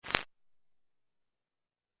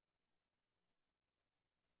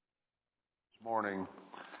Morning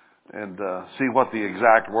and see what the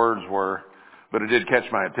exact words were, but it did catch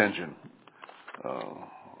my attention.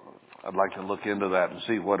 I'd like to look into that and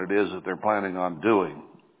see what it is that they're planning on doing.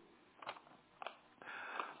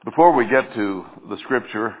 Before we get to the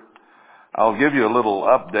scripture, I'll give you a little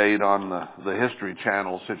update on the History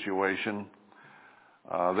Channel situation.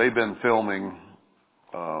 They've been filming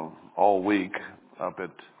all week up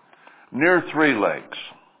at near Three Lakes.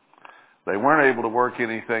 They weren't able to work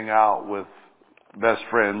anything out with Best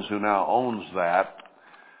Friends, who now owns that.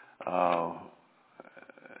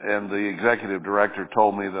 And the executive director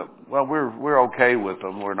told me that, well, we're okay with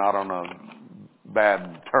them. We're not on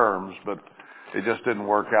bad terms, but it just didn't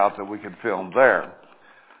work out that we could film there.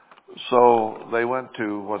 So they went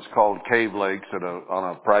to what's called Cave Lakes on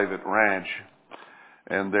a private ranch,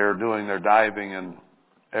 and they're doing their diving and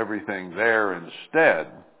everything there instead.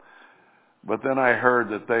 But then I heard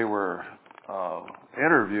that they were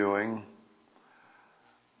interviewing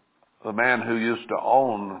the man who used to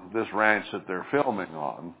own this ranch that they're filming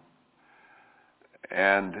on,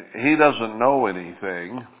 and he doesn't know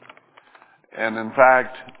anything, and in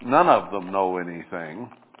fact, none of them know anything.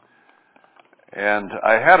 And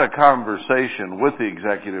I had a conversation with the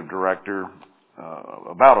executive director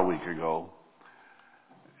about a week ago,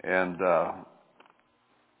 and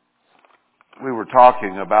we were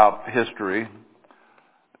talking about history,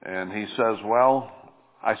 and he says, well,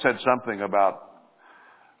 I said something about,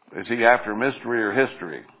 is he after mystery or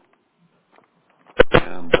history?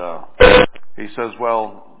 And he says,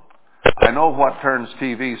 well, I know what turns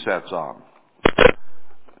TV sets on.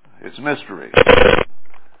 It's mystery.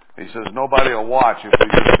 He says, nobody will watch if we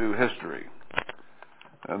just do history.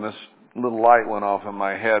 And this little light went off in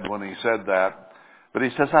my head when he said that. But he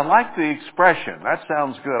says, I like the expression. That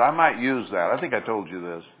sounds good. I might use that. I think I told you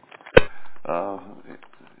this.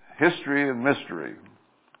 History and mystery.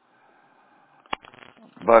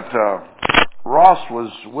 But Ross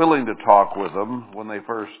was willing to talk with them when they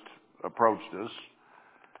first approached us.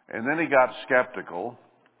 And then he got skeptical.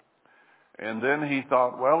 And then he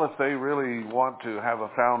thought, well, if they really want to have a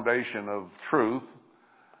foundation of truth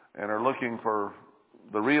and are looking for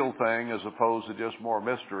the real thing as opposed to just more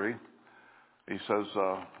mystery, he says,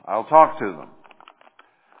 I'll talk to them.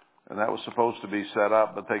 And that was supposed to be set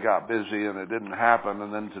up, but they got busy and it didn't happen.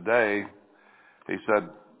 And then today, he said,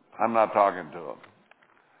 I'm not talking to them.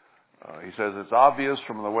 He says it's obvious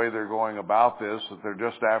from the way they're going about this that they're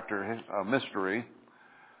just after a mystery.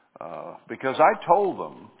 Because I told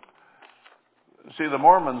them, see, the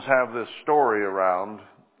Mormons have this story around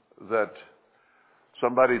that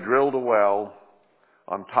somebody drilled a well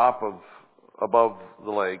on top of, above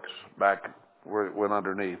the lakes, back where it went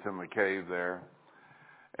underneath in the cave there,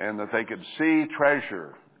 and that they could see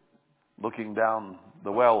treasure looking down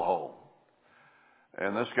the well hole.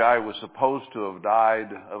 And this guy was supposed to have died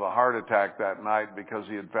of a heart attack that night because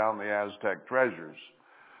he had found the Aztec treasures.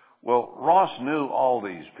 Well, Ross knew all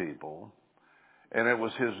these people, and it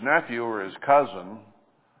was his nephew or his cousin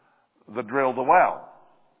that drilled the well.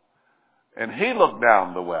 And he looked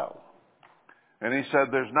down the well, and he said,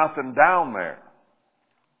 there's nothing down there.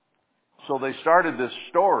 So they started this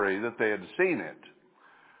story that they had seen it.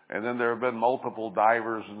 And then there have been multiple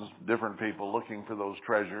divers and different people looking for those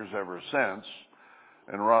treasures ever since.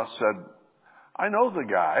 And Ross said, I know the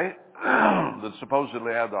guy that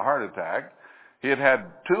supposedly had the heart attack. He had had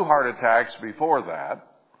 2 heart attacks before that,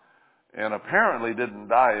 and apparently didn't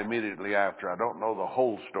die immediately after. I don't know the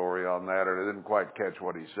whole story on that, or I didn't quite catch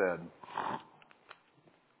what he said.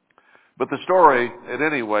 But the story, at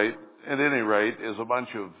any rate, is a bunch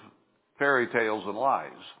of fairy tales and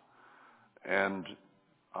lies. And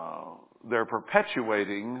they're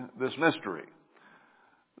perpetuating this mystery.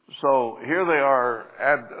 So here they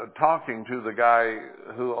are talking to the guy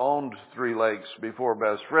who owned Three Lakes before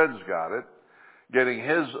Best Friends got it, getting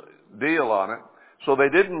his deal on it. So they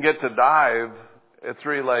didn't get to dive at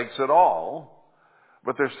Three Lakes at all,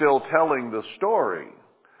 but they're still telling the story.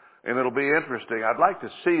 And it'll be interesting. I'd like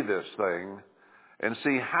to see this thing and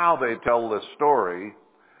see how they tell this story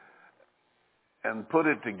and put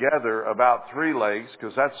it together about Three Lakes,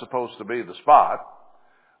 because that's supposed to be the spot,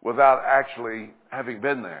 without actually having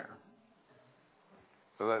been there.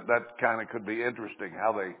 So that kind of could be interesting,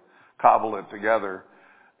 how they cobble it together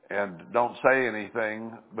and don't say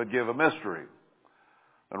anything but give a mystery.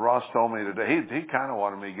 And Ross told me today, he kind of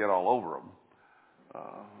wanted me to get all over him.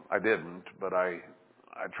 I didn't, but I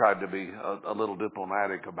tried to be a little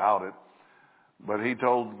diplomatic about it. But he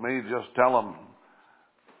told me, just tell them,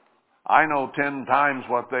 I know 10 times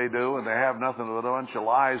what they do, and they have nothing but a bunch of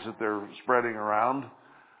lies that they're spreading around.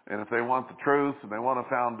 And if they want the truth and they want a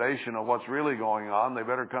foundation of what's really going on, they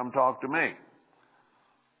better come talk to me.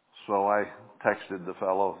 So I texted the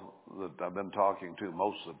fellow that I've been talking to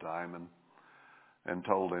most of the time and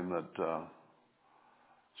told him that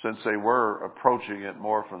since they were approaching it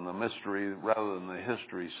more from the mystery rather than the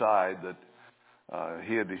history side, that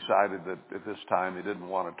he had decided that at this time he didn't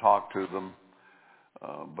want to talk to them,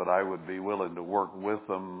 but I would be willing to work with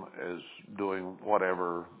them as doing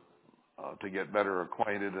whatever to get better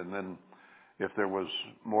acquainted, and then if there was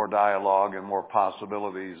more dialogue and more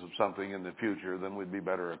possibilities of something in the future, then we'd be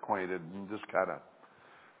better acquainted, and just kind of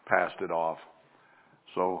passed it off.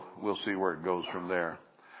 So we'll see where it goes from there.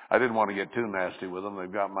 I didn't want to get too nasty with them.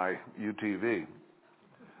 They've got my UTV.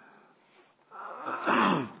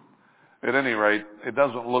 At any rate, it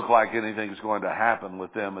doesn't look like anything's going to happen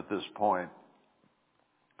with them at this point.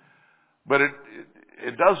 But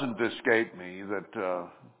it doesn't escape me that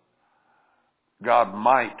God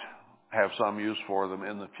might have some use for them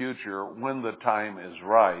in the future when the time is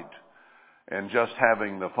right. And just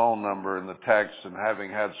having the phone number and the text and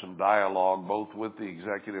having had some dialogue both with the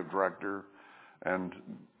executive director and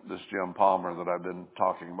this Jim Palmer that I've been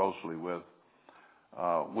talking mostly with,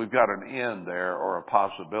 we've got an in there, or a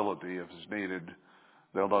possibility if it's needed.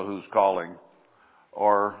 They'll know who's calling.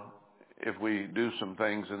 Or if we do some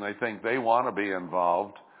things and they think they want to be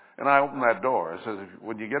involved, and I open that door. I said,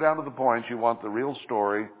 when you get down to the point you want the real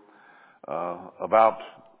story about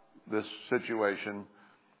this situation,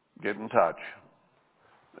 get in touch.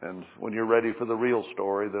 And when you're ready for the real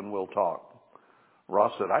story, then we'll talk.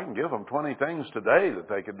 Ross said, I can give them 20 things today that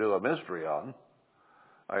they could do a mystery on.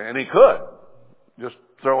 And he could. Just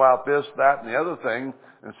throw out this, that, and the other thing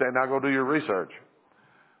and say, now go do your research.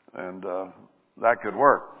 And that could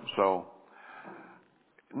work. So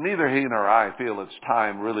neither he nor I feel it's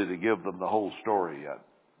time really to give them the whole story yet.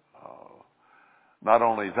 Not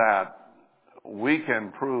only that, we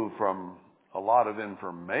can prove from a lot of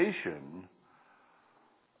information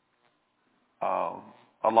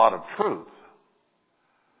a lot of truth.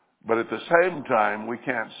 But at the same time, we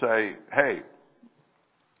can't say, hey,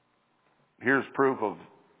 here's proof of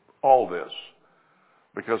all this.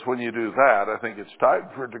 Because when you do that, I think it's time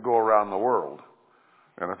for it to go around the world.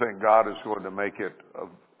 And I think God is going to make it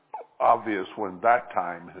obvious when that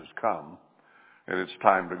time has come. And it's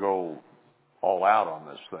time to go all out on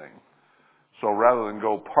this thing. So rather than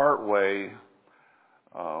go part way,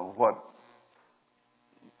 what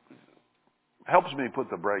helps me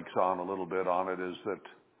put the brakes on a little bit on it is that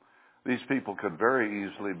these people could very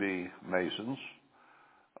easily be Masons.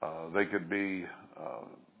 They could be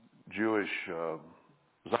Jewish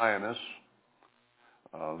Zionists.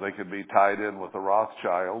 They could be tied in with the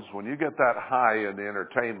Rothschilds. When you get that high in the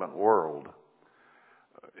entertainment world,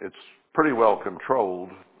 it's pretty well controlled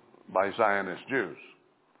by Zionist Jews.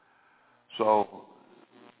 So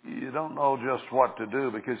you don't know just what to do,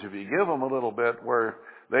 because if you give them a little bit where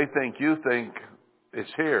they think you think it's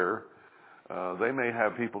here, they may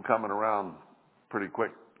have people coming around pretty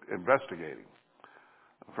quick investigating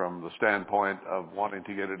from the standpoint of wanting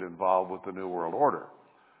to get it involved with the New World Order.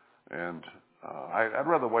 And I'd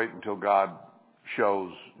rather wait until God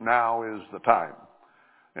shows now is the time.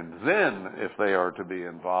 And then if they are to be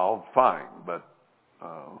involved, fine. But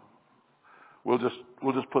we'll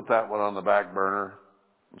just put that one on the back burner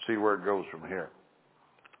and see where it goes from here.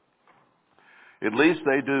 At least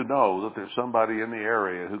they do know that there's somebody in the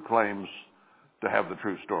area who claims to have the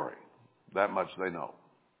true story. That much they know.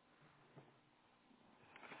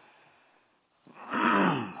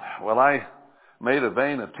 Well, I made a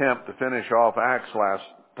vain attempt to finish off Acts last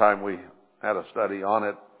time we had a study on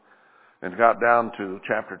it, and got down to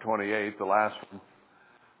chapter 28, the last one.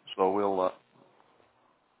 So we'll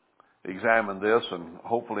examine this, and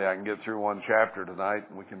hopefully I can get through one chapter tonight,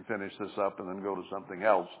 and we can finish this up and then go to something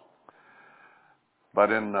else.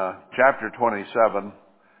 But in chapter 27,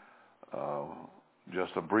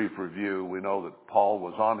 just a brief review, we know that Paul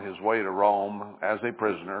was on his way to Rome as a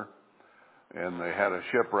prisoner, and they had a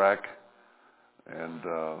shipwreck, and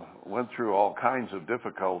went through all kinds of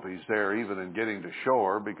difficulties there, even in getting to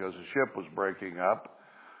shore, because the ship was breaking up.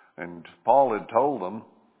 And Paul had told them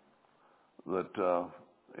that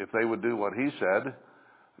if they would do what he said,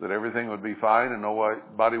 that everything would be fine and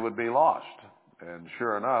nobody would be lost. And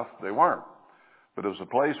sure enough, they weren't. But it was a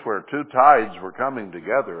place where two tides were coming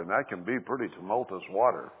together, and that can be pretty tumultuous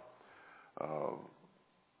water.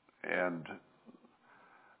 And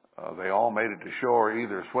they all made it to shore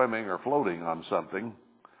either swimming or floating on something.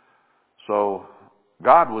 So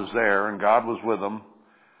God was there, and God was with them.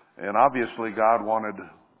 And obviously God wanted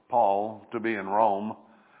Paul to be in Rome,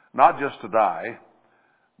 not just to die,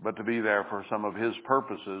 but to be there for some of his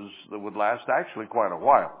purposes that would last actually quite a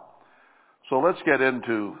while. So let's get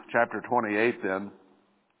into chapter 28 then.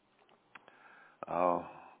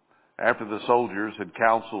 After the soldiers had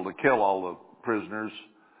counseled to kill all the prisoners,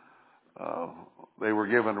 they were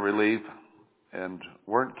given relief and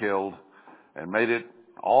weren't killed and made it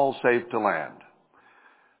all safe to land.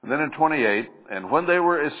 And then in 28, and when they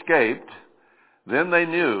were escaped, then they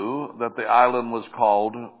knew that the island was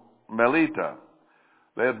called Melita.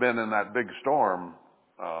 They had been in that big storm,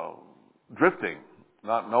 drifting,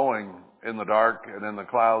 not knowing in the dark and in the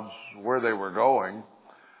clouds where they were going.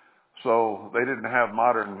 So they didn't have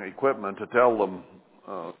modern equipment to tell them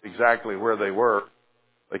exactly where they were.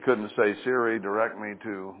 They couldn't say, Siri, direct me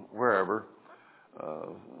to wherever.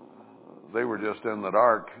 They were just in the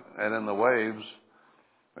dark and in the waves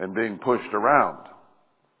and being pushed around.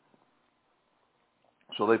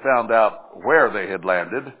 So they found out where they had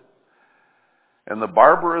landed. And the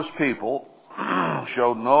barbarous people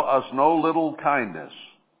showed us no little kindness.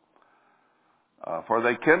 For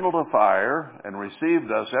they kindled a fire and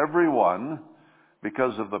received us every one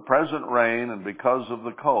because of the present rain and because of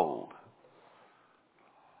the cold.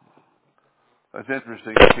 That's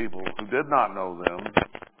interesting. People who did not know them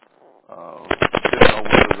didn't know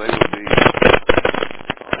whether they would be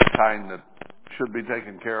the kind that should be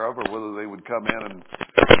taken care of or whether they would come in and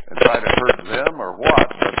try to hurt them or what.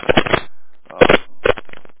 But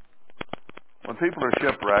when people are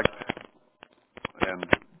shipwrecked and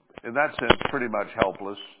in that sense pretty much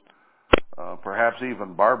helpless, perhaps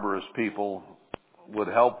even barbarous people would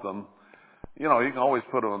help them. You know, you can always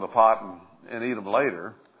put them in the pot and eat them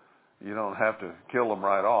later. You don't have to kill them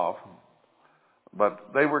right off.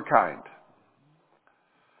 But they were kind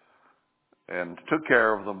and took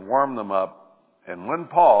care of them, warmed them up. And when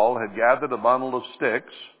Paul had gathered a bundle of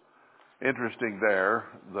sticks, interesting there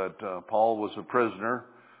that Paul was a prisoner.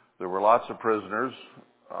 There were lots of prisoners.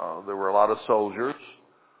 There were a lot of soldiers.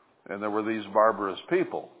 And there were these barbarous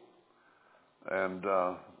people. And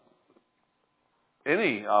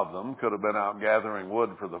any of them could have been out gathering wood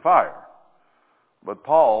for the fire. But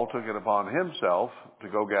Paul took it upon himself to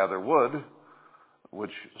go gather wood,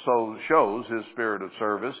 which so shows his spirit of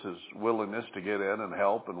service, his willingness to get in and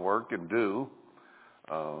help and work and do.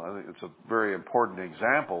 I think it's a very important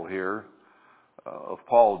example here of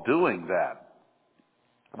Paul doing that.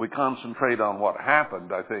 We concentrate on what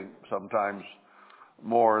happened, I think, sometimes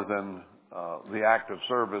more than the act of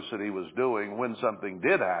service that he was doing when something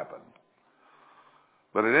did happen.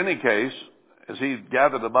 But in any case, as he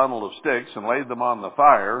gathered a bundle of sticks and laid them on the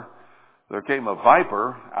fire, there came a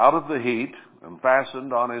viper out of the heat and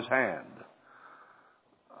fastened on his hand.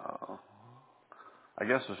 I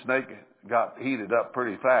guess the snake got heated up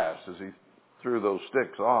pretty fast as he threw those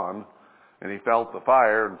sticks on, and he felt the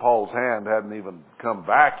fire, and Paul's hand hadn't even come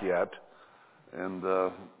back yet, and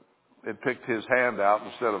it picked his hand out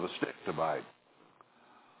instead of a stick to bite.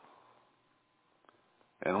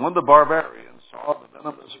 And when the barbarians saw the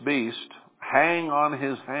venomous beast hang on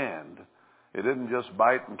his hand, it didn't just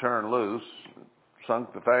bite and turn loose, it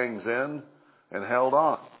sunk the fangs in and held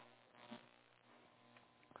on.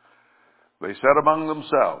 They said among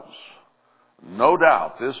themselves, no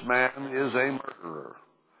doubt this man is a murderer,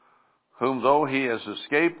 whom though he has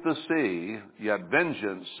escaped the sea, yet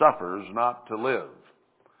vengeance suffers not to live.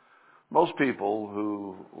 Most people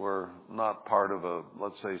who were not part of a,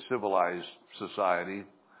 let's say, civilized society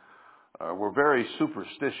were very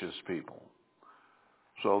superstitious people.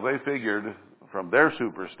 So they figured from their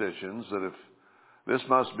superstitions that if this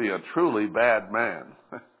must be a truly bad man,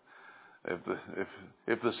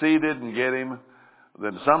 if the sea didn't get him,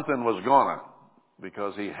 then something was gonna,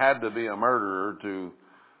 because he had to be a murderer to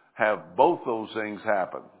have both those things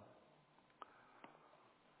happen.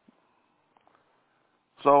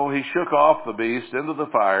 So he shook off the beast into the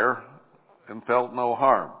fire and felt no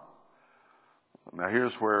harm. Now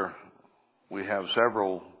here's where we have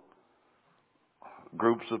several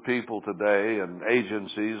groups of people today and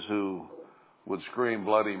agencies who would scream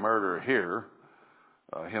bloody murder here.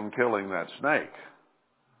 Him killing that snake.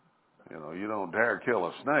 You know, you don't dare kill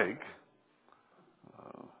a snake.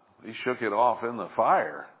 He shook it off in the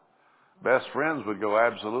fire. Best friends would go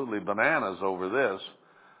absolutely bananas over this.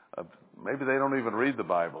 Maybe they don't even read the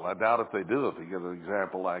Bible. I doubt if they do, if they get an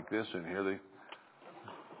example like this in here.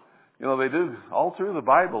 They do all through the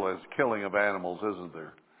Bible as killing of animals, isn't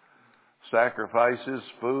there? Sacrifices,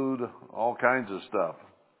 food, all kinds of stuff.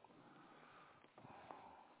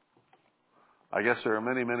 I guess there are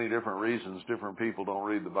many, many different reasons different people don't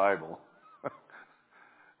read the Bible.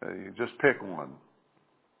 You just pick one.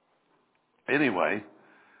 Anyway,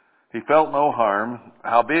 he felt no harm,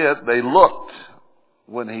 howbeit they looked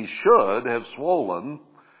when he should have swollen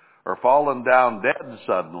or fallen down dead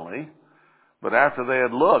suddenly. But after they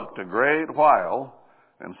had looked a great while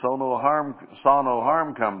and saw no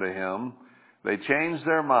harm come to him, they changed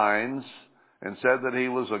their minds and said that he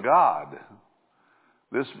was a god.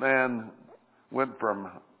 This man went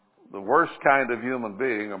from the worst kind of human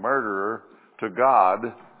being, a murderer, to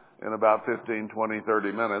God in about 15, 20,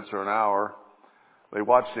 30 minutes or an hour. They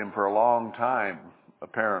watched him for a long time,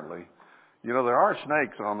 apparently. You know, there are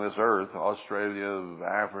snakes on this earth, Australia,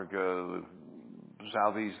 Africa,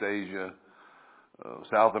 Southeast Asia,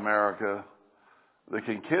 South America, that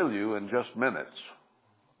can kill you in just minutes,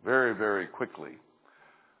 very, very quickly.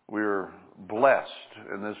 We're blessed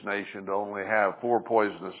in this nation to only have 4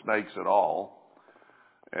 poisonous snakes at all,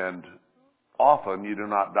 and often you do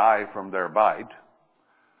not die from their bite.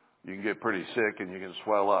 You can get pretty sick and you can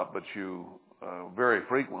swell up, but you very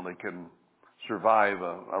frequently can survive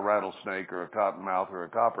a rattlesnake or a cottonmouth or a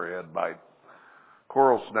copperhead bite.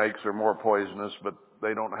 Coral snakes are more poisonous, but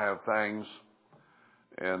they don't have fangs,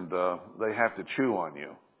 and they have to chew on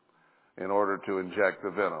you in order to inject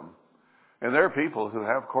the venom. And there are people who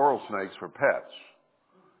have coral snakes for pets,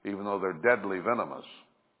 even though they're deadly venomous.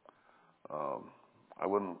 I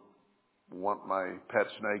wouldn't want my pet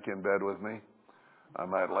snake in bed with me. I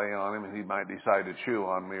might lay on him and he might decide to chew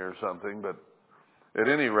on me or something, but at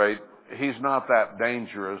any rate, he's not that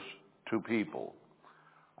dangerous to people.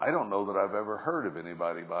 I don't know that I've ever heard of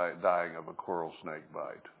anybody dying of a coral snake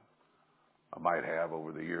bite. I might have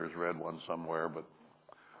over the years read one somewhere, but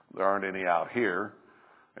there aren't any out here,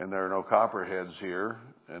 and there are no copperheads here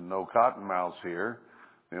and no cottonmouths here.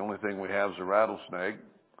 The only thing we have is a rattlesnake,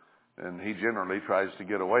 and he generally tries to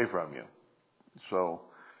get away from you. So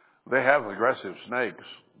they have aggressive snakes.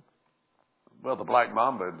 Well, the black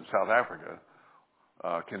mamba in South Africa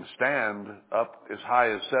can stand up as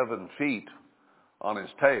high as 7 feet on his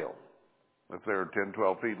tail. If they're 10,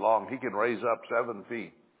 12 feet long, he can raise up 7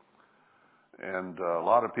 feet. And a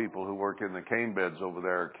lot of people who work in the cane beds over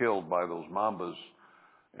there are killed by those mambas.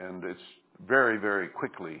 And it's very, very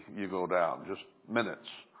quickly you go down, just minutes.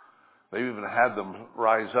 They even had them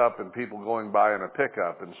rise up and people going by in a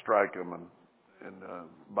pickup and strike them and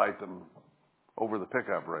bite them over the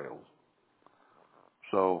pickup rails.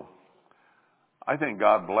 So I think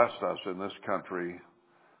God blessed us in this country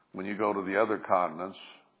when you go to the other continents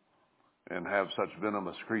and have such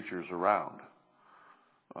venomous creatures around.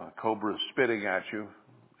 Cobras spitting at you,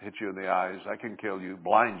 hit you in the eyes, that can kill you,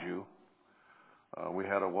 blind you. We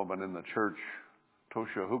had a woman in the church,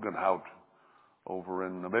 Tosha Hugenhout, over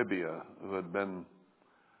in Namibia, who had been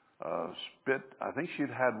spit. I think she'd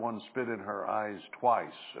had one spit in her eyes twice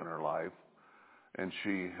in her life, and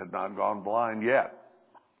she had not gone blind yet.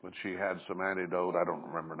 But she had some antidote, I don't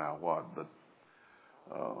remember now what, but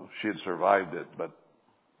she had survived it. But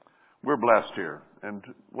we're blessed here. And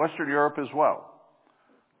Western Europe as well.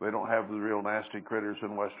 They don't have the real nasty critters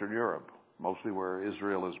in Western Europe, mostly where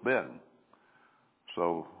Israel has been.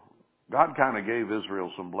 So God kind of gave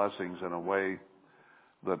Israel some blessings in a way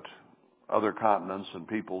that other continents and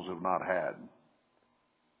peoples have not had.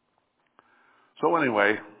 So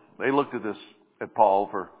anyway, they looked at Paul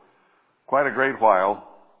for quite a great while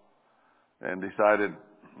and decided,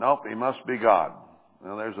 nope, he must be God.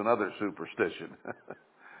 Now there's another superstition.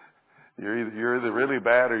 You're either really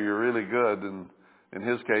bad or you're really good, and in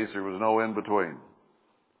his case there was no in between.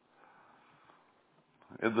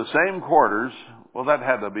 In the same quarters, well, that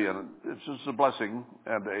had to be it's just a blessing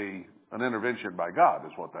and an intervention by God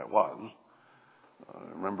is what that was.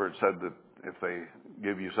 Remember it said that if they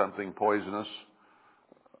give you something poisonous,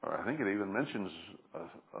 or I think it even mentions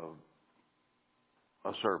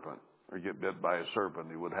a serpent, or get bit by a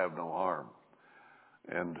serpent, you would have no harm.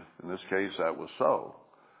 And in this case, that was so.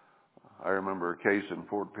 I remember a case in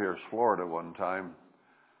Fort Pierce, Florida one time,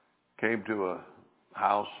 came to a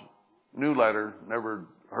house, new letter, never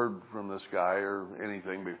heard from this guy or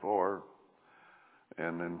anything before.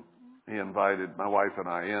 And then he invited my wife and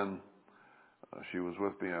I in. She was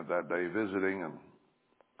with me that day visiting,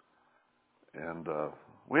 and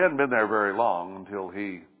we hadn't been there very long until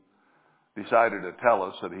he decided to tell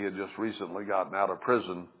us that he had just recently gotten out of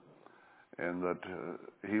prison and that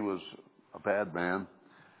he was a bad man.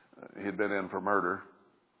 He had been in for murder.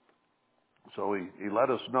 So he let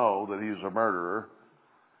us know that he was a murderer.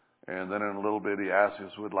 And then in a little bit he asked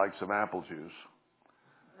us if we'd like some apple juice.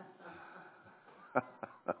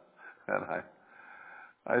 And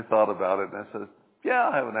I thought about it and I said, yeah,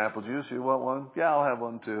 I'll have an apple juice. You want one? Yeah, I'll have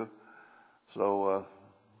one too. So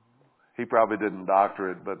he probably didn't doctor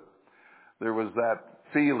it, but there was that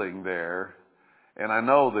feeling there. And I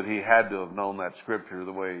know that he had to have known that scripture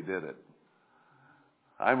the way he did it.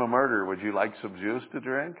 I'm a murderer. Would you like some juice to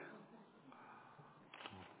drink?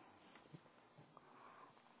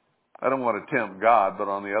 I don't want to tempt God, but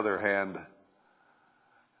on the other hand,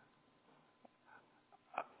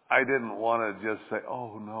 I didn't want to just say,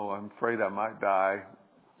 oh no, I'm afraid I might die.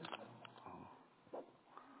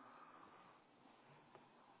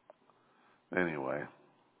 Anyway.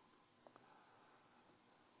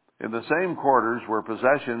 In the same quarters were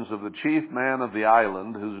possessions of the chief man of the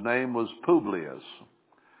island, whose name was Publius.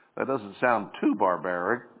 That doesn't sound too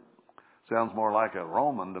barbaric. Sounds more like a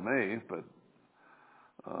Roman to me, but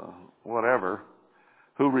whatever.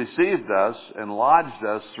 Who received us and lodged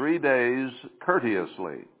us 3 days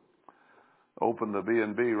courteously. Opened the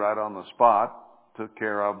B&B right on the spot, took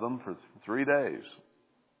care of them for 3 days.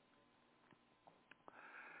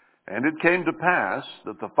 And it came to pass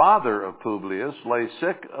that the father of Publius lay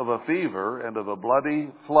sick of a fever and of a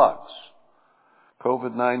bloody flux,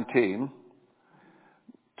 COVID-19,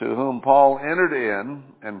 to whom Paul entered in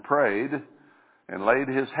and prayed and laid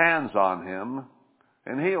his hands on him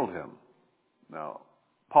and healed him. Now,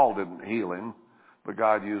 Paul didn't heal him, but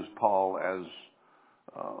God used Paul as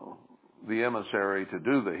the emissary to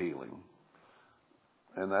do the healing.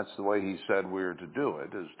 And that's the way he said we're to do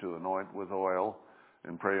it, is to anoint with oil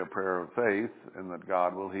and pray a prayer of faith, and that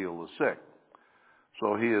God will heal the sick.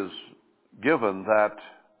 So he is given that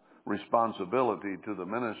responsibility to the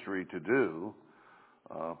ministry to do,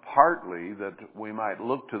 partly that we might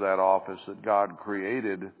look to that office that God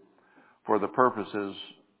created for the purposes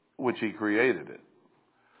which he created it.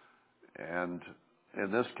 And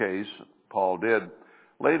in this case, Paul did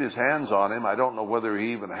laid his hands on him. I don't know whether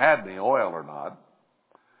he even had any oil or not.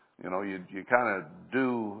 You know, you kind of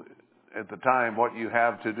do at the time what you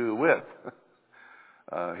have to do with.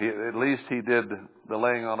 At least he did the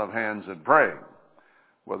laying on of hands and praying,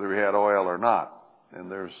 whether he had oil or not.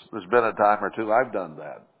 And there's been a time or two I've done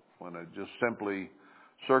that, when it just simply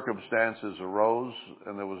circumstances arose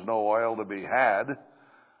and there was no oil to be had.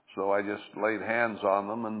 So I just laid hands on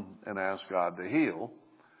them and asked God to heal.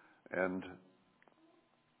 And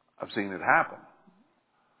I've seen it happen.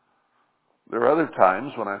 There are other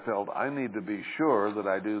times when I felt I need to be sure that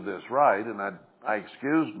I do this right, and I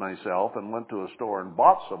excused myself and went to a store and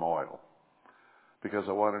bought some oil because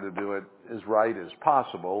I wanted to do it as right as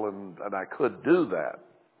possible, and I could do that.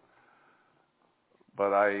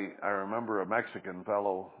 But I remember a Mexican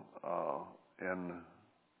fellow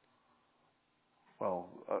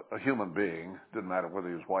a human being, didn't matter whether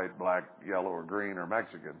he was white, black, yellow, or green, or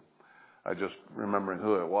Mexican. I just remembering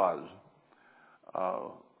who it was.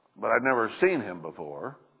 But I'd never seen him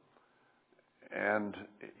before, and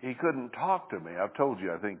he couldn't talk to me. I've told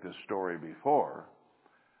you, I think, this story before.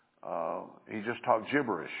 He just talked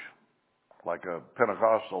gibberish, like a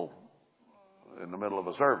Pentecostal in the middle of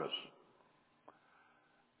a service.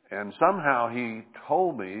 And somehow he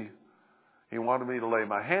told me he wanted me to lay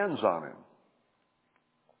my hands on him.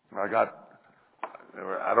 I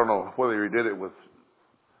don't know whether he did it with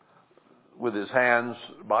his hands,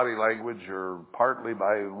 body language, or partly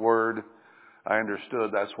by word. I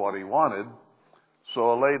understood that's what he wanted. So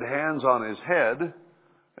I laid hands on his head,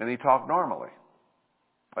 and he talked normally.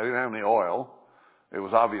 I didn't have any oil. It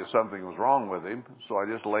was obvious something was wrong with him, so I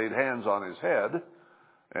just laid hands on his head,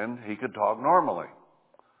 and he could talk normally.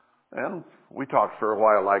 And we talked for a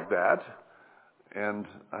while like that, and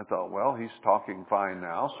I thought, well, he's talking fine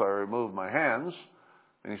now, so I removed my hands,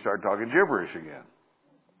 and he started talking gibberish again.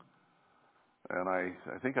 And I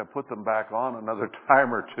think I put them back on another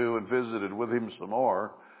time or two and visited with him some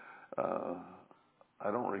more. I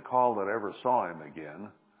don't recall that I ever saw him again,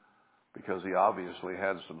 because he obviously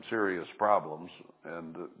had some serious problems,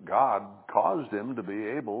 and God caused him to be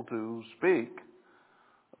able to speak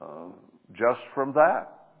just from that.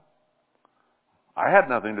 I had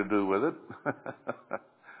nothing to do with it.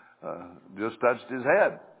 Just touched his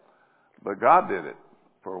head. But God did it.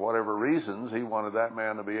 For whatever reasons, he wanted that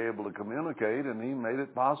man to be able to communicate, and he made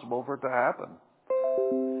it possible for it to happen.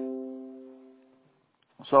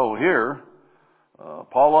 So here,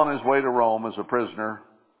 Paul on his way to Rome as a prisoner,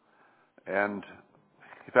 and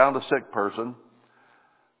he found a sick person.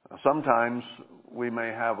 Sometimes we may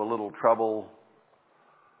have a little trouble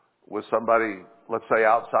with somebody, let's say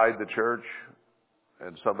outside the church,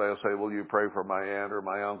 and somebody will say, will you pray for my aunt or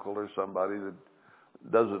my uncle or somebody that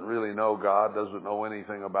doesn't really know God, doesn't know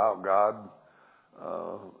anything about God,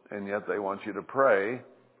 and yet they want you to pray.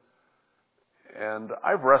 And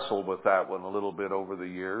I've wrestled with that one a little bit over the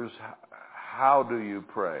years. How do you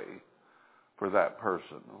pray for that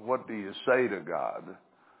person? What do you say to God?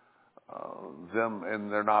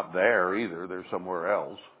 And they're not there either, they're somewhere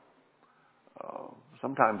else.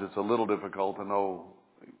 Sometimes it's a little difficult to know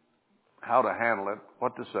how to handle it,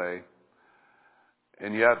 what to say,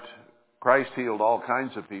 and yet Christ healed all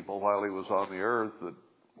kinds of people while he was on the earth that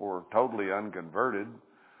were totally unconverted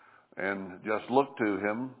and just looked to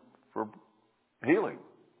him for healing.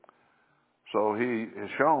 So he has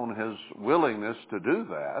shown his willingness to do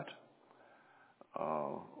that.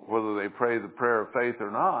 Whether they pray the prayer of faith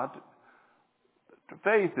or not,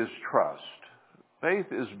 faith is trust. Faith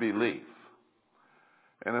is belief.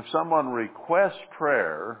 And if someone requests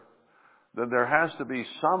prayer, then there has to be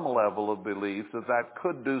some level of belief that that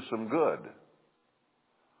could do some good.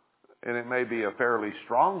 And it may be a fairly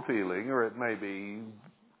strong feeling, or it may be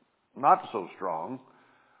not so strong.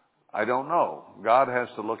 I don't know. God has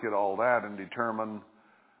to look at all that and determine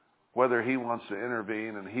whether he wants to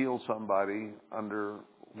intervene and heal somebody under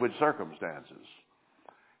which circumstances.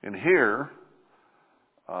 And here,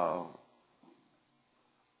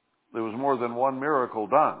 there was more than one miracle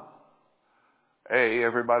done.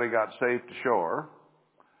 Everybody got safe to shore.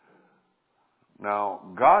 Now,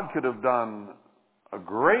 God could have done a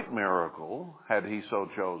great miracle had he so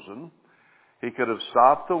chosen. He could have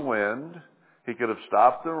stopped the wind. He could have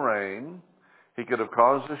stopped the rain. He could have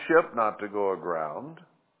caused the ship not to go aground.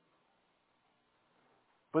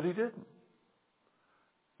 But he didn't.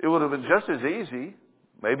 It would have been just as easy,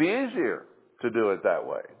 maybe easier, to do it that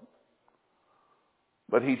way.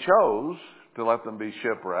 But he chose to let them be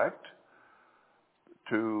shipwrecked,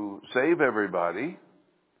 to save everybody,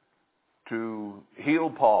 to heal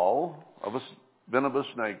Paul of a venomous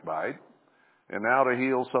snake bite, and now to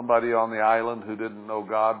heal somebody on the island who didn't know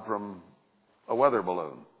God from a weather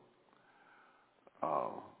balloon.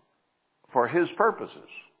 For his purposes.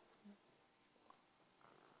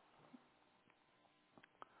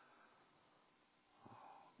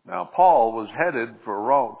 Now, Paul was headed to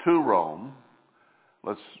Rome.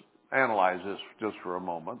 Let's analyze this just for a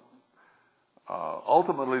moment.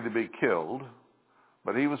 Ultimately to be killed,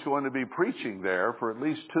 but he was going to be preaching there for at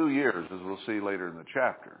least 2 years, as we'll see later in the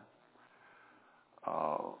chapter.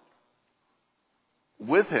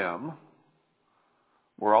 With him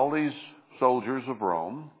were all these soldiers of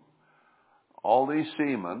Rome, all these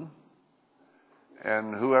seamen,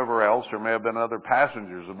 and whoever else. There may have been other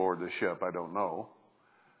passengers aboard the ship, I don't know.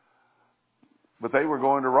 But they were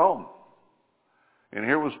going to Rome. And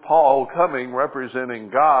here was Paul coming representing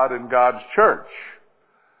God and God's church.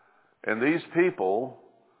 And these people,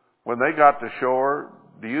 when they got to shore,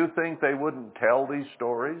 do you think they wouldn't tell these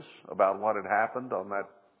stories about what had happened on that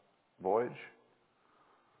voyage?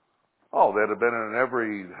 Oh, they'd have been in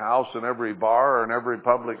every house and every bar and every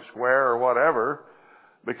public square or whatever,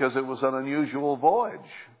 because it was an unusual voyage.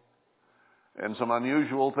 And some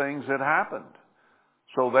unusual things had happened.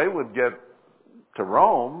 So they would get to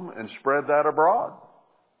Rome and spread that abroad,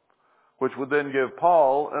 which would then give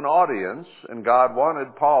Paul an audience, and God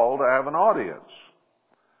wanted Paul to have an audience.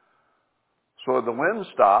 So the wind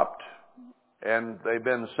stopped, and they'd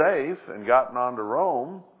been safe and gotten on to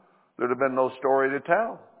Rome, there'd have been no story to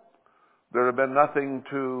tell. There'd have been nothing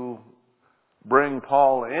to bring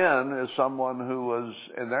Paul in as someone who was,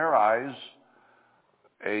 in their eyes,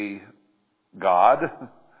 a God,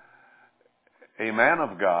 a man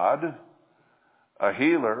of God, a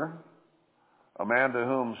healer, a man to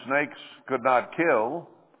whom snakes could not kill.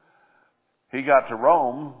 He got to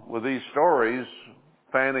Rome with these stories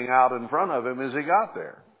fanning out in front of him as he got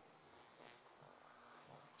there.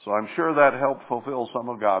 So I'm sure that helped fulfill some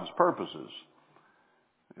of God's purposes.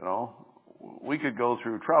 You know, we could go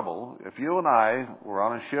through trouble. If you and I were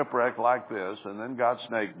on a shipwreck like this and then got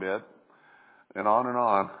snake bit and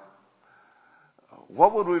on,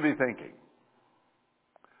 what would we be thinking?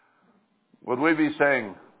 Would we be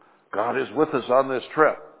saying, God is with us on this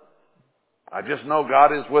trip? I just know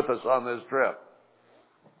God is with us on this trip.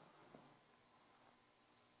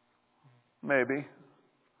 Maybe.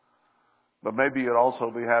 But maybe you'd also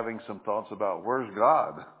be having some thoughts about, where's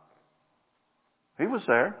God? He was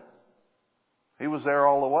there. He was there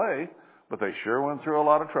all the way, but they sure went through a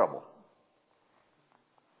lot of trouble.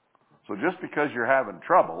 So just because you're having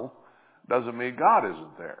trouble doesn't mean God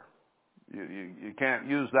isn't there. You can't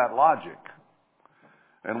use that logic.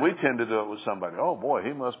 And we tend to do it with somebody. Oh boy,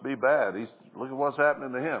 he must be bad. Look at what's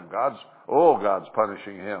happening to him. God's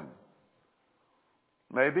punishing him.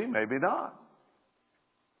 Maybe, maybe not.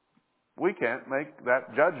 We can't make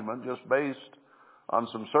that judgment just based on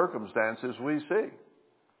some circumstances we see.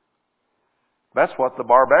 That's what the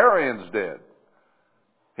barbarians did.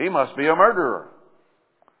 He must be a murderer.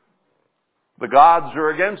 The gods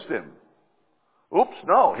are against him. Oops,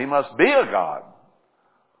 no, he must be a god.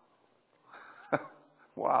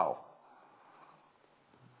 Wow.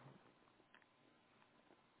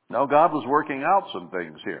 Now God was working out some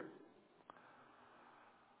things here.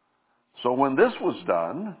 So when this was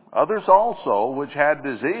done, others also, which had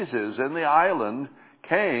diseases in the island,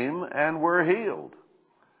 came and were healed.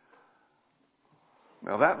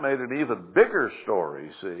 Now that made an even bigger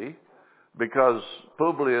story, see, because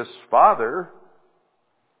Publius' father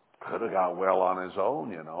could have got well on his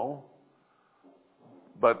own, you know.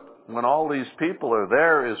 But when all these people are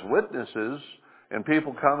there as witnesses, and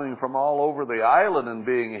people coming from all over the island and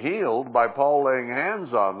being healed by Paul laying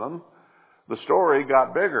hands on them, the story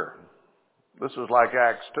got bigger. This is like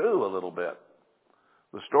Acts 2 a little bit.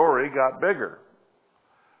 The story got bigger.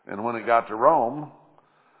 And when it got to Rome,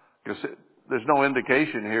 because there's no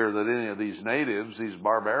indication here that any of these natives, these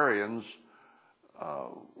barbarians,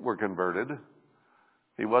 were converted.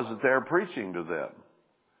 He wasn't there preaching to them.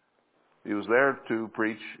 He was there to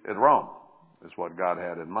preach at Rome, is what God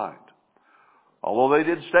had in mind. Although they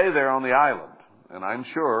did stay there on the island, and I'm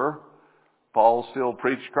sure Paul still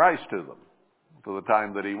preached Christ to them for the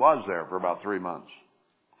time that he was there, for about 3 months.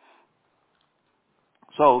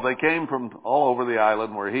 So they came from all over the island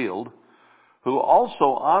and were healed, who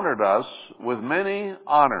also honored us with many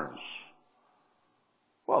honors.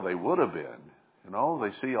 Well, they would have been. You know,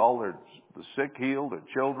 they see all the sick healed, their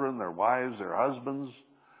children, their wives, their husbands,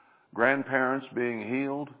 grandparents being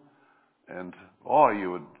healed, and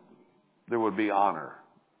there would be honor.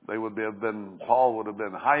 Paul would have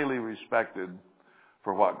been highly respected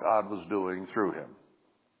for what God was doing through him.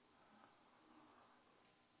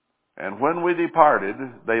 And when we departed,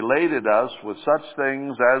 they laded us with such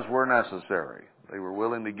things as were necessary. They were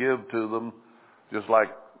willing to give to them, just like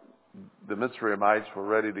the Mitzrayimites were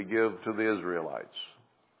ready to give to the Israelites.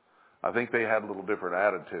 I think they had a little different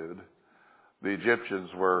attitude. The Egyptians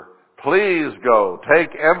were, please go,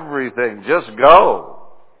 take everything, just go.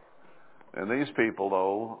 And these people,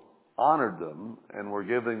 though, honored them and were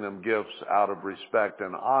giving them gifts out of respect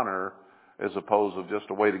and honor as opposed to just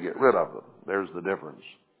a way to get rid of them. There's the difference.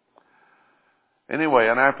 Anyway,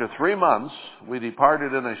 and after 3 months, we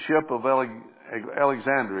departed in a ship of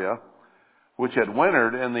Alexandria, which had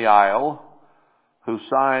wintered in the isle, whose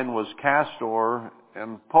sign was Castor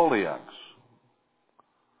and Pollux.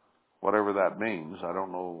 Whatever that means, I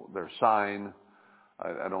don't know their sign.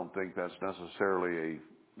 I don't think that's necessarily a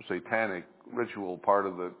satanic ritual part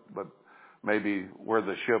of it, but maybe where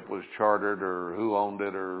the ship was chartered or who owned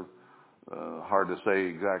it, or hard to say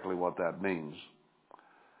exactly what that means.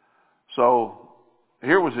 So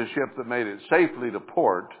here was a ship that made it safely to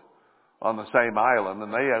port on the same island,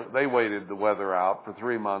 and they waited the weather out for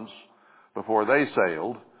 3 months before they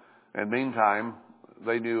sailed. And meantime,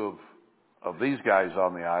 they knew of these guys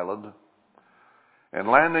on the island. And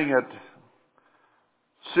landing at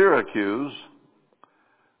Syracuse,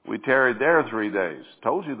 we tarried there 3 days.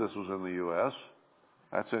 Told you this was in the U.S.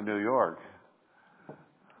 That's in New York.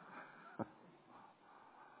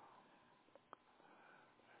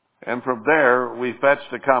 And from there, we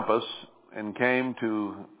fetched a compass and came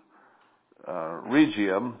to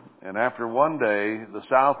Rhegium. And after 1 day, the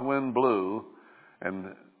south wind blew,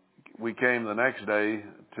 and we came the next day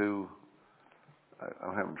to,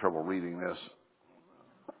 I'm having trouble reading this,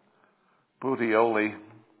 Puteoli,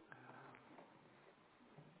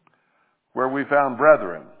 where we found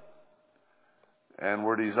brethren, and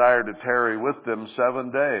were desired to tarry with them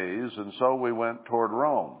 7 days, and so we went toward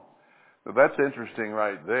Rome. Now that's interesting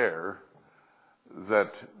right there,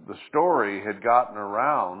 that the story had gotten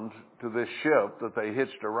around to this ship that they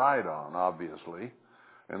hitched a ride on, obviously,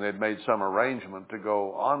 and they'd made some arrangement to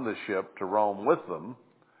go on the ship to Rome with them.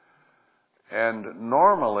 And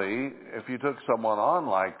normally, if you took someone on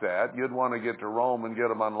like that, you'd want to get to Rome and get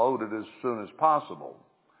them unloaded as soon as possible.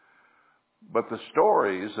 But the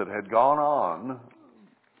stories that had gone on,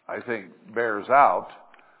 I think, bears out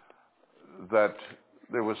that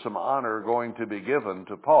there was some honor going to be given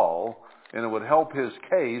to Paul, and it would help his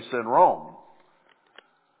case in Rome.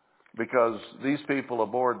 Because these people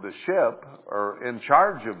aboard the ship, or in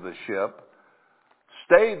charge of the ship,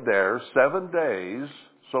 stayed there 7 days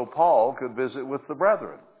so Paul could visit with the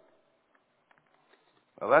brethren.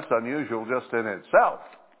 Now that's unusual just in itself.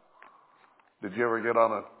 Did you ever get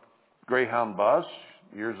on a Greyhound bus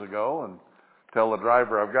years ago and tell the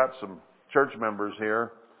driver, I've got some church members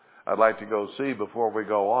here I'd like to go see before we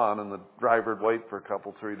go on, and the driver would wait for a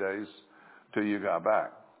couple, 3 days till you got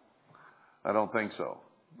back? I don't think so.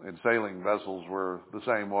 And sailing vessels were the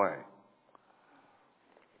same way.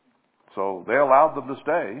 So they allowed them to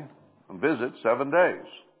stay and visit 7 days.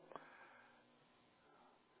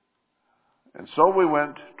 And so we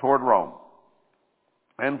went toward Rome.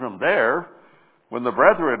 And from there, when the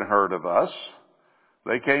brethren heard of us,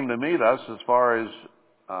 they came to meet us as far as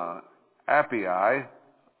Appii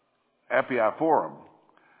Forum.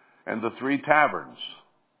 and the 3 taverns,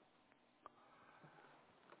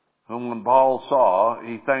 whom when Paul saw,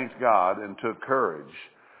 he thanked God and took courage.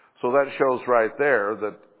 So that shows right there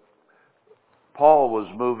that Paul was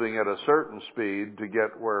moving at a certain speed to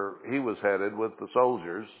get where he was headed with the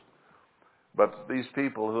soldiers. But these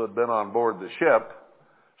people who had been on board the ship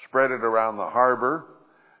spread it around the harbor,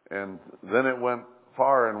 and then it went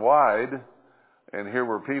far and wide, and here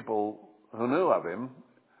were people who knew of him,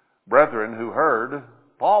 brethren who heard,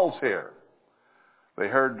 Paul's here. They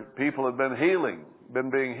heard people had been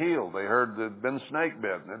being healed. They heard there'd been snake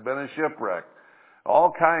bitten, there'd been a shipwreck.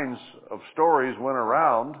 All kinds of stories went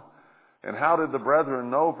around. And how did the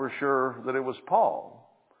brethren know for sure that it was Paul?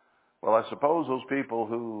 Well, I suppose those people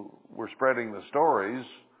who were spreading the stories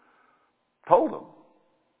told them,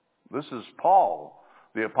 this is Paul,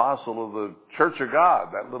 the apostle of the Church of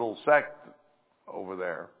God, that little sect over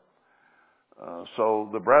there. So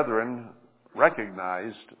the brethren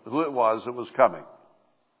recognized who it was that was coming.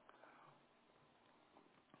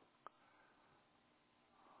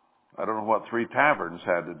 I don't know what 3 taverns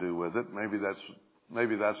had to do with it. Maybe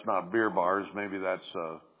that's not beer bars. Maybe that's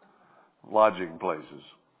lodging places.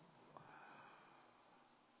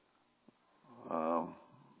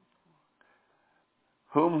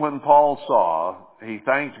 Whom when Paul saw, he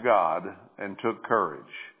thanked God and took courage.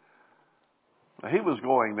 Now, he was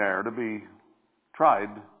going there to be tried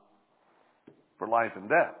for life and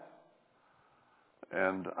death.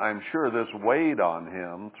 And I'm sure this weighed on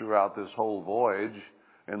him throughout this whole voyage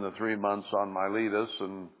in the 3 months on Miletus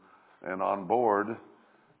and on board.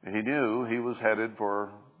 He knew he was headed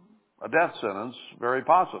for a death sentence, very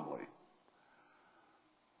possibly.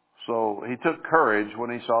 So he took courage when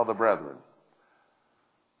he saw the brethren.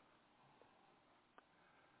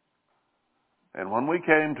 And when we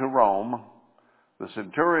came to Rome, the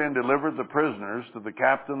centurion delivered the prisoners to the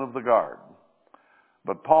captain of the guard.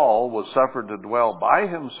 But Paul was suffered to dwell by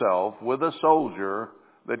himself with a soldier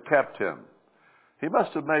that kept him. He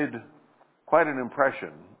must have made quite an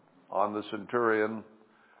impression on the centurion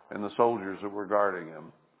and the soldiers that were guarding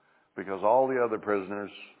him, because all the other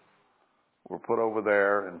prisoners were put over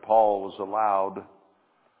there, and Paul was allowed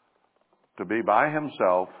to be by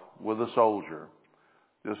himself with a soldier.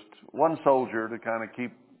 Just one soldier to kind of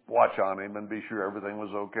keep watch on him and be sure everything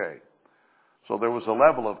was okay. So there was a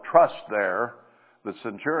level of trust there. The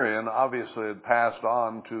centurion obviously had passed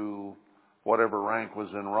on to whatever rank was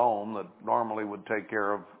in Rome that normally would take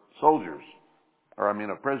care of soldiers,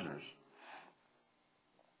 of prisoners.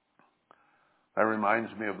 That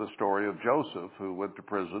reminds me of the story of Joseph, who went to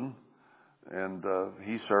prison, and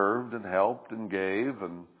he served and helped and gave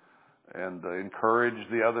and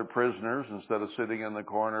encouraged the other prisoners. Instead of sitting in the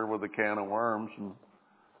corner with a can of worms and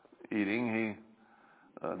eating,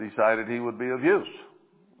 he decided he would be of use.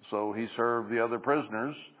 So he served the other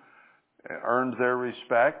prisoners, earned their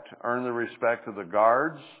respect, earned the respect of the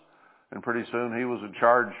guards, and pretty soon he was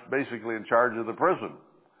basically in charge of the prison.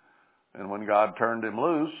 And when God turned him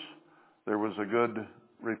loose, there was a good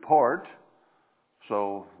report.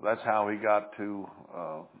 So that's how he got to,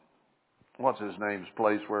 what's his name's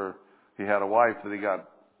place where he had a wife that he got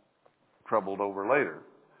troubled over later.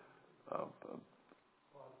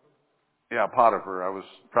 Potiphar. I was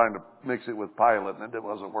trying to mix it with Pilate, and it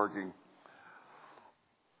wasn't working.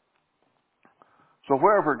 So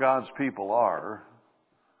wherever God's people are,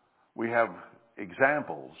 we have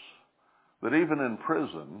examples that even in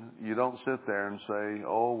prison, you don't sit there and say,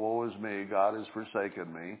 oh, woe is me, God has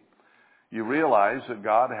forsaken me. You realize that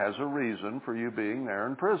God has a reason for you being there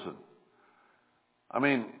in prison.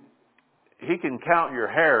 He can count your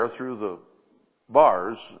hair through the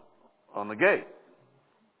bars on the gate.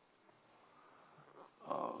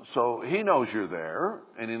 So he knows you're there,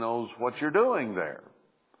 and he knows what you're doing there.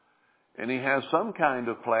 And he has some kind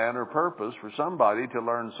of plan or purpose for somebody to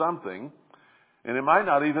learn something. And it might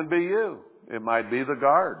not even be you. It might be the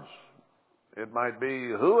guards. It might be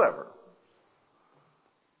whoever.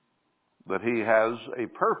 That he has a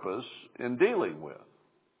purpose in dealing with.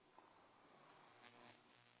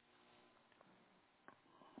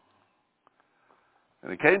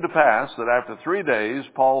 And it came to pass that after 3 days,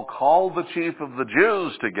 Paul called the chief of the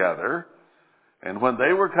Jews together, and when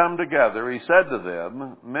they were come together, he said to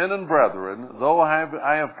them, Men and brethren, though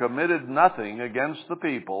I have committed nothing against the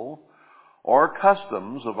people or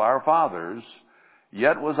customs of our fathers,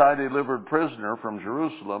 yet was I delivered prisoner from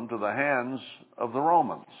Jerusalem to the hands of the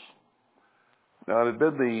Romans. Now, it had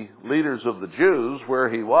been the leaders of the Jews where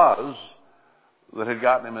he was that had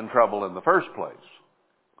gotten him in trouble in the first place.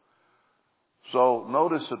 So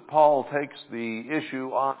notice that Paul takes the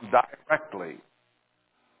issue on directly.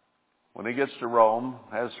 when he gets to Rome,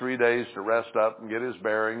 has 3 days to rest up and get his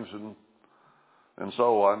bearings and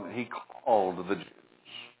so on, he called the Jews,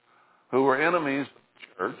 who were enemies of the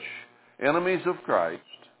church, enemies of Christ,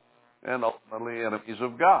 and ultimately enemies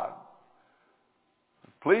of God.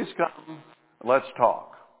 Please come, let's talk.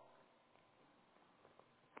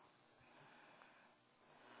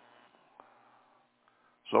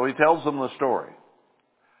 So he tells them the story.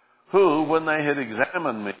 Who, when they had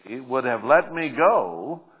examined me, would have let me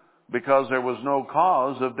go because there was no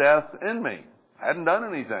cause of death in me. I hadn't done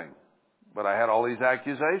anything, but I had all these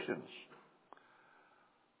accusations.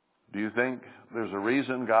 Do you think there's a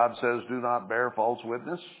reason God says do not bear false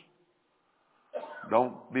witness?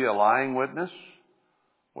 Don't be a lying witness?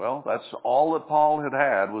 Well, that's all that Paul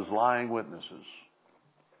had was lying witnesses.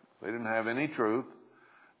 They didn't have any truth,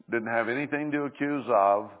 didn't have anything to accuse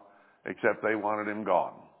of, except they wanted him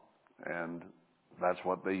gone. And that's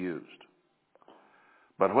what they used.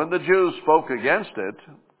 But when the Jews spoke against it,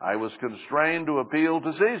 I was constrained to appeal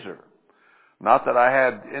to Caesar. Not that I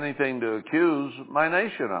had anything to accuse my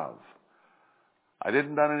nation of. I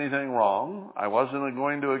didn't done anything wrong. I wasn't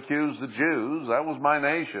going to accuse the Jews. That was my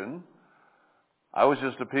nation. I was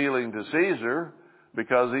just appealing to Caesar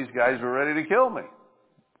because these guys were ready to kill me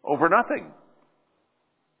over nothing.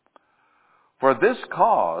 For this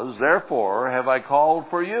cause, therefore, have I called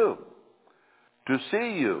for you, to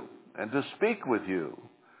see you and to speak with you,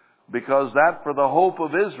 because that for the hope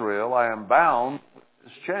of Israel I am bound with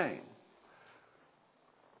this chain.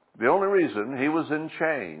 The only reason he was in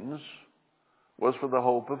chains was for the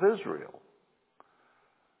hope of Israel.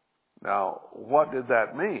 Now, what did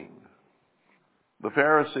that mean? The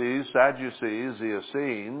Pharisees, Sadducees, the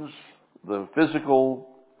Essenes, the physical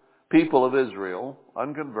people of Israel,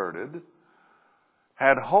 unconverted,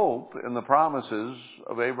 had hope in the promises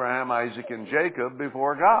of Abraham, Isaac, and Jacob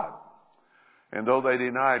before God. And though they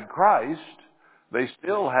denied Christ, they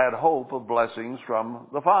still had hope of blessings from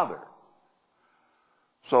the Father.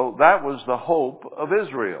 So that was the hope of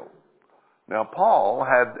Israel. Now, Paul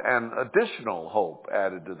had an additional hope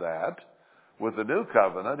added to that. With the new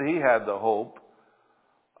covenant, he had the hope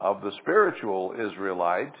of the spiritual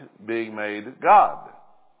Israelite being made God.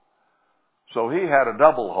 So he had a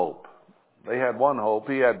double hope. They had one hope,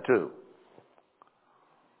 he had two.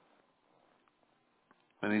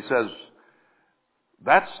 And he says,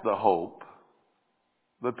 that's the hope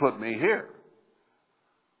that put me here.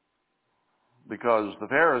 Because the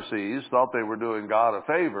Pharisees thought they were doing God a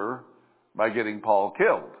favor by getting Paul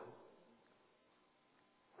killed.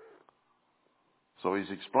 So he's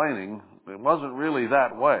explaining it wasn't really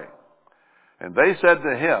that way. And they said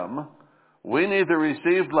to him, we neither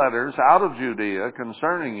received letters out of Judea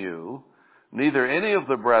concerning you, neither any of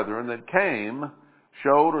the brethren that came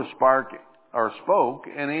showed or spoke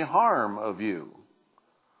any harm of you.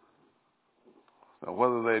 So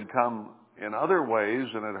whether they'd come in other ways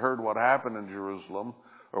and had heard what happened in Jerusalem,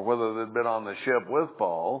 or whether they'd been on the ship with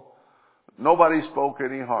Paul, nobody spoke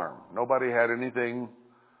any harm. Nobody had anything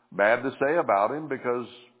bad to say about him because,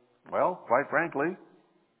 well, quite frankly,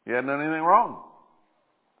 he hadn't done anything wrong.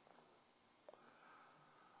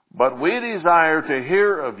 But we desire to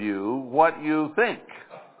hear of you what you think.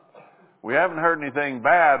 We haven't heard anything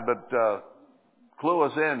bad, but clue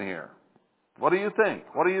us in here. What do you think?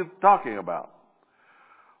 What are you talking about?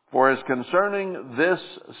 For as concerning this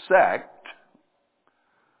sect,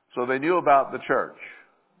 so they knew about the church,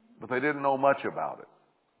 but they didn't know much about it.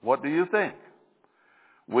 What do you think?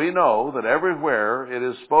 We know that everywhere it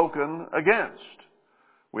is spoken against.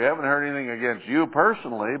 We haven't heard anything against you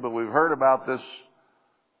personally, but we've heard about this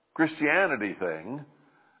Christianity thing,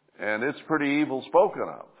 and it's pretty evil spoken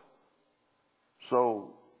of.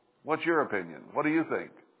 So, what's your opinion? What do you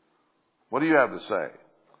think? What do you have to say?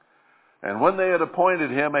 And when they had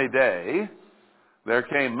appointed him a day, there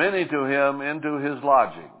came many to him into his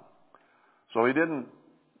lodging. So he didn't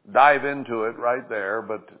dive into it right there,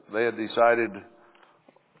 but they had decided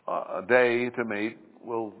a day to meet.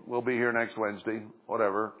 We'll be here next Wednesday,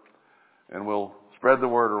 whatever, and we'll spread the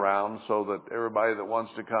word around so that everybody that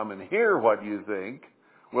wants to come and hear what you think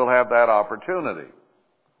will have that opportunity.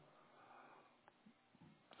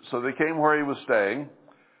 So they came where he was staying,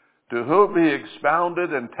 to whom he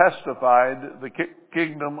expounded and testified the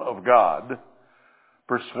kingdom of God,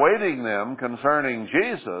 persuading them concerning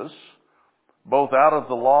Jesus, both out of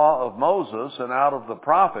the law of Moses and out of the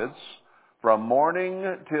prophets, from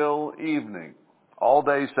morning till evening,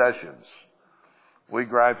 all-day sessions. We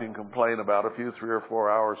gripe and complain about a few 3 or 4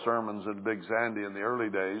 hour sermons in Big Sandy in the early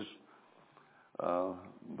days.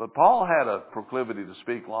 But Paul had a proclivity to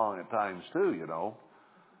speak long at times too, you know.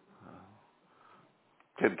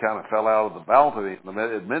 kid kind of fell out of the balcony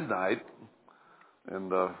at midnight,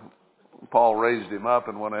 and Paul raised him up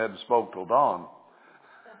and went ahead and spoke till dawn.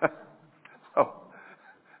 So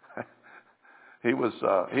he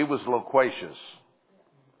was loquacious.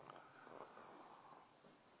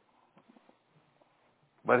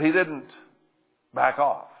 But he didn't back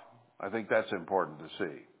off. I think that's important to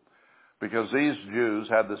see. Because these Jews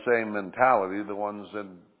had the same mentality the ones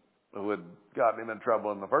who had gotten him in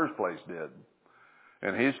trouble in the first place did.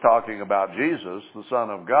 And he's talking about Jesus, the Son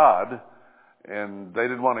of God, and they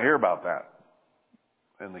didn't want to hear about that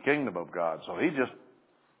in the kingdom of God. So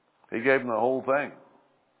he gave them the whole thing.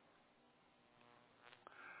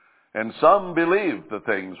 And some believed the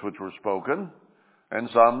things which were spoken, and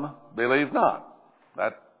some believed not.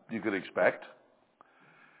 That you could expect.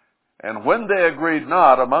 And when they agreed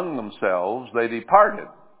not among themselves, they departed,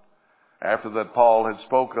 after that Paul had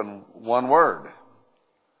spoken one word.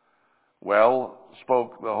 Well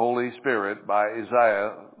spoke the Holy Spirit by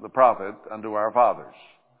Isaiah the prophet unto our fathers.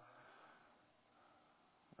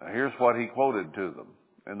 Now here's what he quoted to them.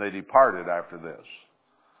 And they departed after this.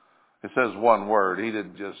 It says one word. He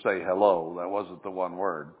didn't just say hello. That wasn't the one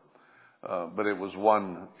word. But it was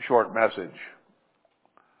one short message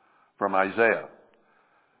from Isaiah.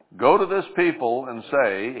 Go to this people and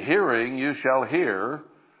say, hearing you shall hear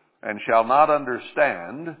and shall not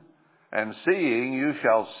understand, and seeing you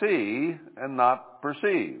shall see and not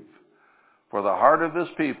perceive. For the heart of this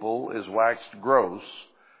people is waxed gross,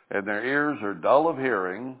 and their ears are dull of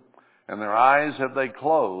hearing, and their eyes have they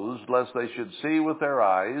closed, lest they should see with their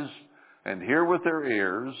eyes, and hear with their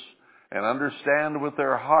ears, and understand with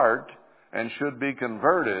their heart, and should be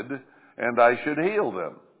converted, and I should heal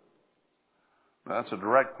them. That's a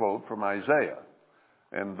direct quote from Isaiah.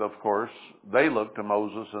 And of course, they looked to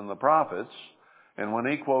Moses and the prophets, and when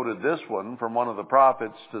he quoted this one from one of the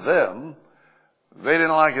prophets to them, they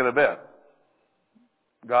didn't like it a bit.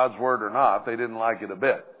 God's word or not, they didn't like it a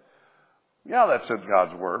bit. Yeah, that's in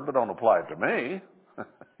God's word, but don't apply it to me.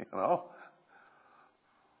 You know.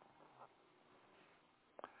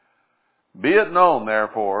 Be it known,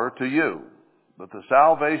 therefore, to you that the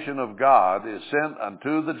salvation of God is sent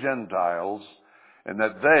unto the Gentiles, and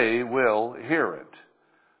that they will hear it.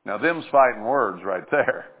 Now, them's fighting words right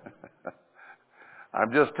there.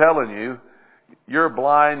 I'm just telling you, you're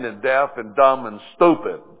blind and deaf and dumb and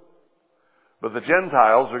stupid. But the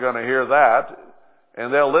Gentiles are going to hear that,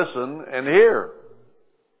 and they'll listen and hear.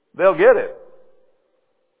 They'll get it.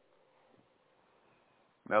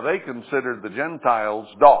 Now, they considered the Gentiles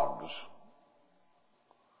dogs.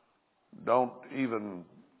 Don't even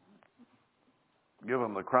give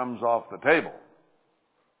them the crumbs off the table.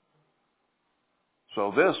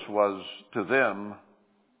 So this was to them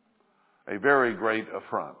a very great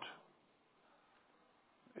affront.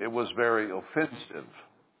 It was very offensive.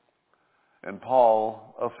 And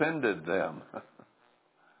Paul offended them.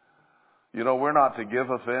 You know, we're not to give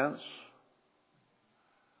offense,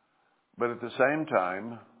 but at the same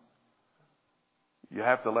time, you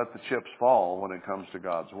have to let the chips fall when it comes to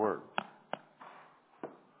God's word.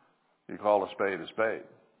 You call a spade a spade.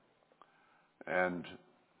 And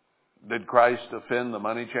did Christ offend the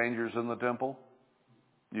money changers in the temple?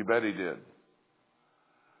 You bet he did.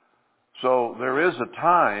 So there is a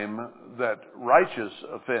time that righteous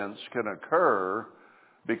offense can occur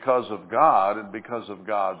because of God and because of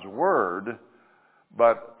God's word,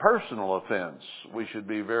 but personal offense we should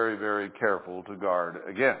be very, very careful to guard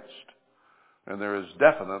against. And there is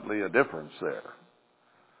definitely a difference there.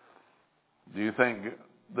 Do you think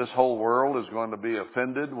this whole world is going to be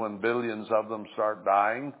offended when billions of them start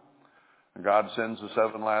dying? And God sends the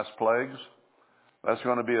 7 last plagues? That's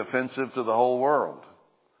going to be offensive to the whole world.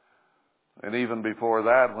 And even before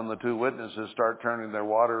that, when the 2 witnesses start turning their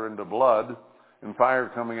water into blood and fire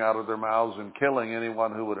coming out of their mouths and killing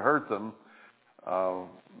anyone who would hurt them,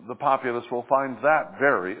 the populace will find that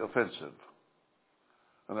very offensive.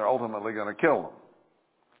 And they're ultimately going to kill them.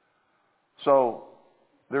 So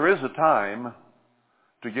there is a time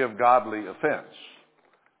to give godly offense.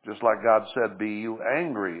 Just like God said, be you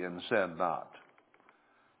angry and sin not.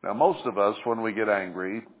 Now most of us, when we get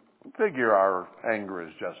angry, figure our anger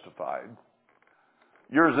is justified.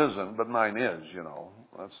 Yours isn't, but mine is, you know.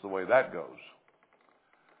 That's the way that goes.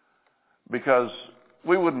 Because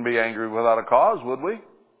we wouldn't be angry without a cause, would we?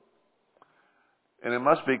 And it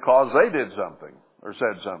must be because they did something or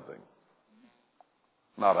said something.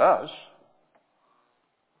 Not us.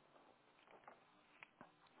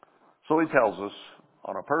 So he tells us,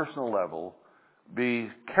 on a personal level, be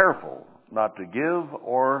careful not to give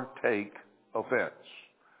or take offense.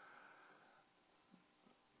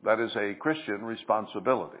 That is a Christian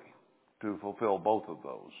responsibility. to fulfill both of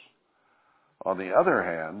those. On the other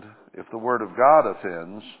hand, if the Word of God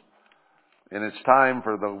offends, and it's time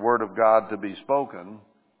for the Word of God to be spoken,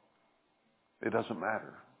 it doesn't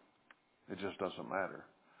matter. It just doesn't matter.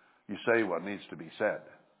 You say what needs to be said.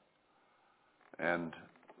 And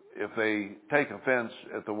if they take offense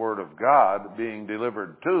at the Word of God being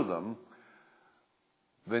delivered to them,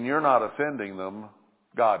 then you're not offending them,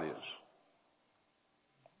 God is.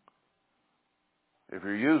 If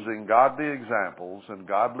you're using godly examples and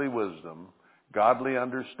godly wisdom, godly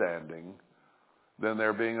understanding, then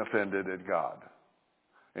they're being offended at God.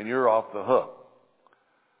 And you're off the hook.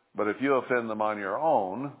 But if you offend them on your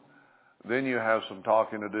own, then you have some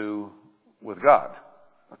talking to do with God.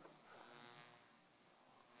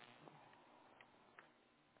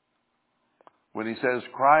 When he says,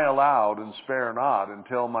 cry aloud and spare not and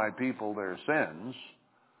tell my people their sins,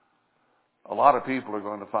 a lot of people are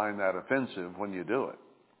going to find that offensive when you do it.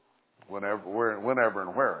 Whenever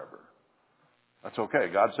and wherever. That's okay.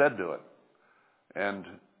 God said do it. And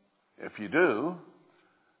if you do,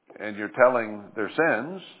 and you're telling their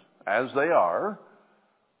sins as they are,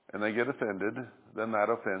 and they get offended, then that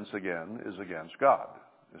offense again is against God.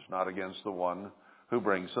 It's not against the one who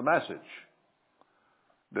brings the message.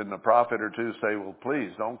 Didn't a prophet or two say, well,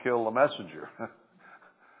 please don't kill the messenger?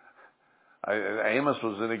 Amos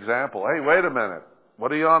was an example. Hey, wait a minute.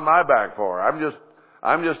 What are you on my back for? I'm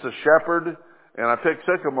just a shepherd and I pick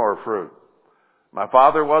sycamore fruit. My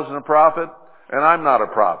father wasn't a prophet and I'm not a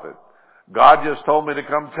prophet. God just told me to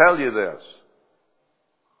come tell you this.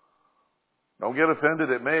 Don't get offended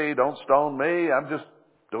at me. Don't stone me. I'm just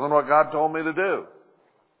doing what God told me to do.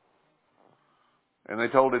 And they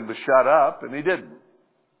told him to shut up, and he didn't.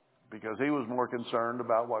 Because he was more concerned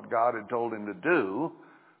about what God had told him to do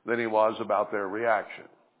than he was about their reaction.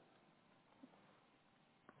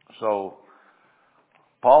 So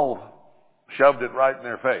Paul shoved it right in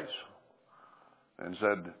their face and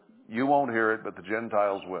said, you won't hear it, but the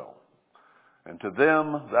Gentiles will. And to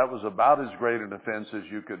them, that was about as great an offense as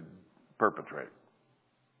you could perpetrate.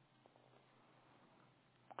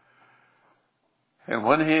 And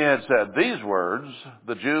when he had said these words,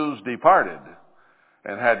 the Jews departed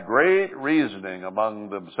and had great reasoning among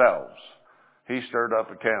themselves. He stirred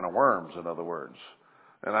up a can of worms, in other words.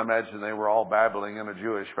 And I imagine they were all babbling in a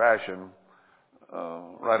Jewish fashion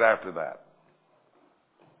right after that,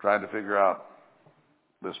 trying to figure out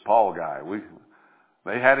this Paul guy.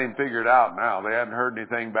 They had him figured out now. They hadn't heard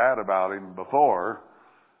anything bad about him before,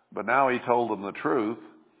 but now he told them the truth,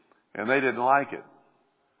 and they didn't like it.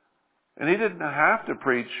 And he didn't have to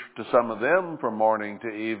preach to some of them from morning to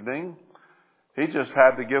evening. He just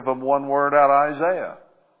had to give them one word out of Isaiah.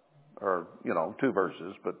 Or, 2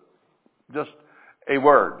 verses, but just a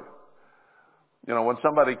word. When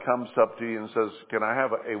somebody comes up to you and says, can I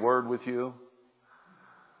have a word with you?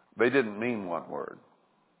 They didn't mean one word.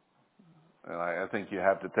 And I think you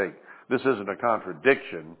have to take, this isn't a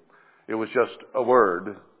contradiction. It was just a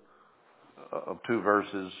word of 2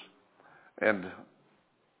 verses. And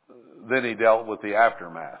then he dealt with the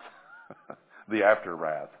aftermath, the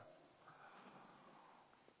afterwrath.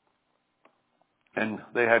 And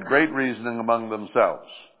they had great reasoning among themselves.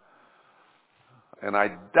 And I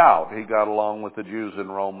doubt he got along with the Jews in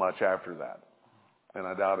Rome much after that. And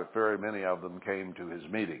I doubt if very many of them came to his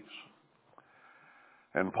meetings.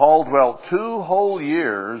 And Paul dwelt 2 whole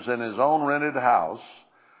years in his own rented house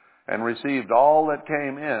and received all that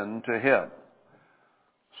came in to him.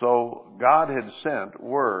 So God had sent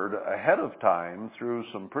word ahead of time through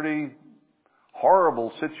some pretty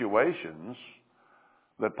horrible situations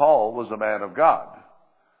that Paul was a man of God.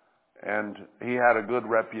 And he had a good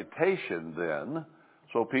reputation then,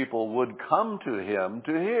 so people would come to him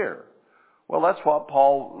to hear. Well, that's what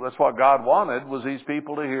God wanted, was these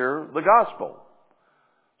people to hear the gospel.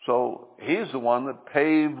 So he's the one that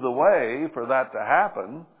paved the way for that to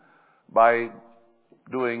happen by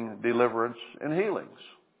doing deliverance and healings.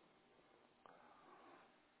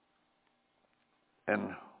 And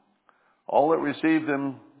all that received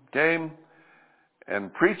him came,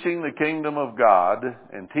 and preaching the kingdom of God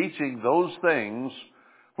and teaching those things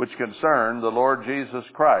which concern the Lord Jesus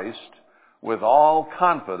Christ with all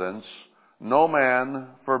confidence, no man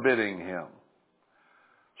forbidding him.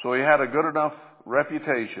 So he had a good enough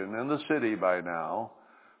reputation in the city by now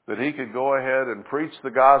that he could go ahead and preach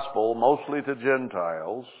the gospel mostly to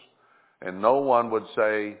Gentiles, and no one would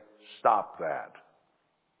say, stop that.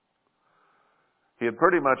 He had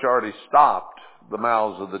pretty much already stopped the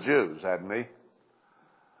mouths of the Jews, hadn't he?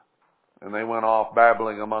 And they went off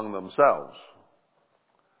babbling among themselves.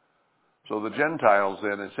 So the Gentiles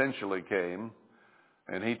then essentially came,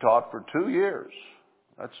 and he taught for 2 years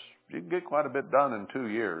You can get quite a bit done in 2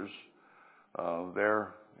 years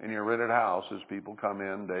there in your rented house as people come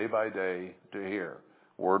in day by day to hear.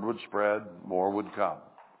 Word would spread, more would come.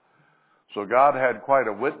 So God had quite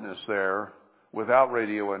a witness there without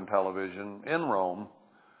radio and television in Rome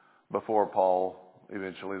before Paul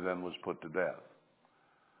eventually then was put to death.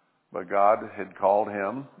 But God had called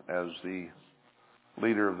him as the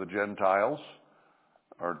leader of the Gentiles,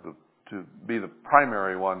 or to be the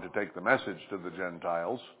primary one to take the message to the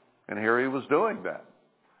Gentiles, and here he was doing that.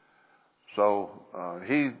 So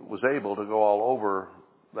he was able to go all over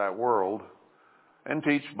that world and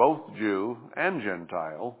teach both Jew and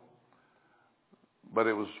Gentile, but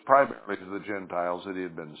it was primarily to the Gentiles that he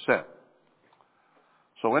had been sent.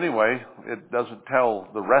 So anyway, it doesn't tell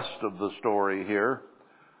the rest of the story here,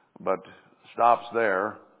 but stops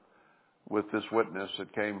there with this witness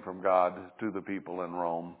that came from God to the people in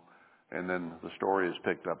Rome, and then the story is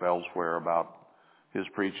picked up elsewhere about his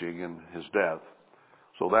preaching and his death.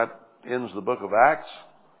 So that ends the book of Acts,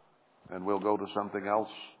 and we'll go to something else,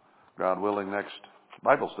 God willing, next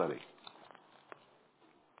Bible study.